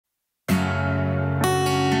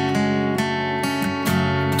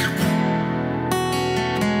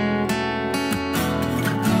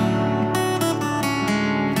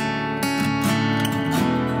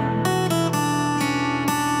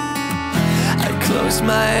close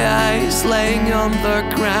my eyes, laying on the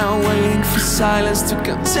ground, waiting for silence to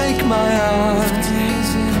come take my heart.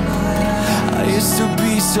 I used to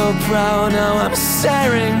be so proud, now I'm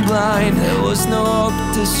staring blind. There was no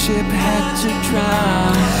hope, this ship had to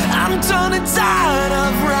drown. I'm torn and tired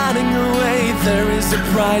of running away. There is a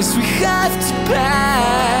price we have to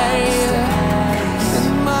pay,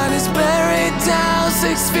 and mine is buried down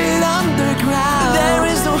 6 feet underground. There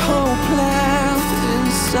is no hope left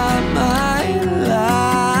inside my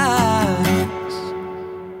lungs.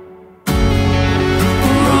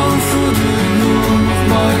 Run through the gloom of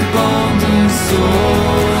my abandoned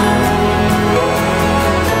soul.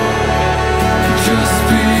 Just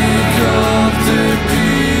pick up the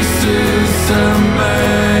pieces and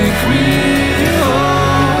make me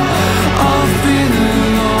whole. I've been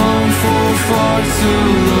alone for far too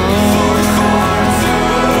long,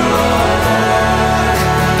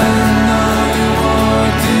 and now you are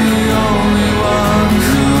the only one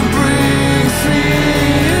who brings me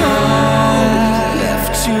home.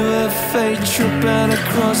 Left you a fate tripping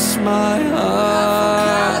across my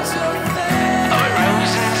heart. Our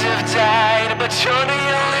roses have died, but you're the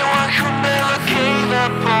only one who never gave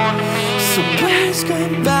up on me. So please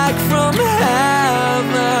come back from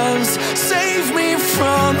heavens, save me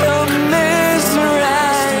from the misery.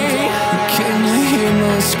 Can you hear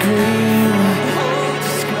my scream?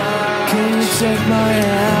 Can you take my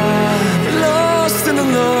hand? Lost and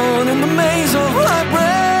alone in the maze of my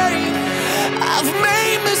brain. I've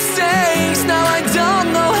made mistakes, now I don't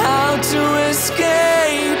know how to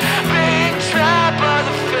escape. Being trapped by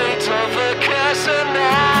the fate of a castle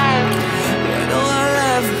now, and all I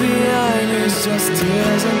left behind is just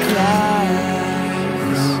tears and cries.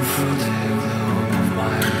 Run through the gloom of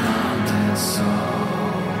my abandoned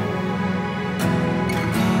soul.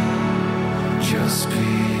 Just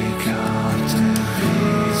pick up the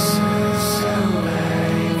pieces and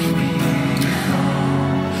make me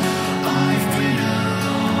whole. I've been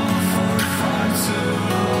alone for far too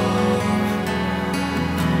long,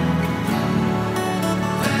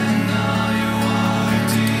 and now you are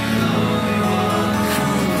the only one who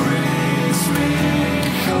brings me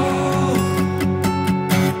home.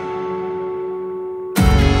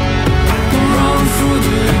 Run through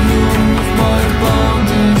the gloom of my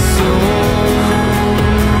abandoned soul.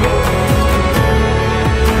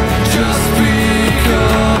 Just pick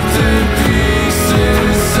up the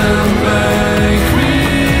pieces and make me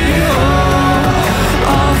whole.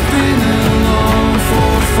 I've been alone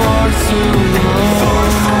for far too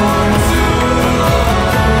long,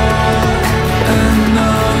 and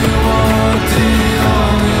now you are the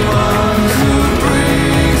only one who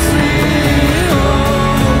brings me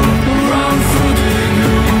home. Run through the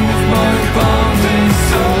gloom of my abandoned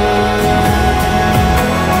soul.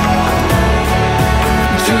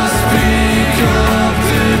 Just pick up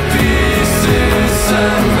the pieces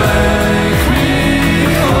and make me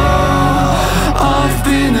whole. I've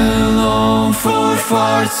been alone for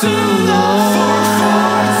far too long.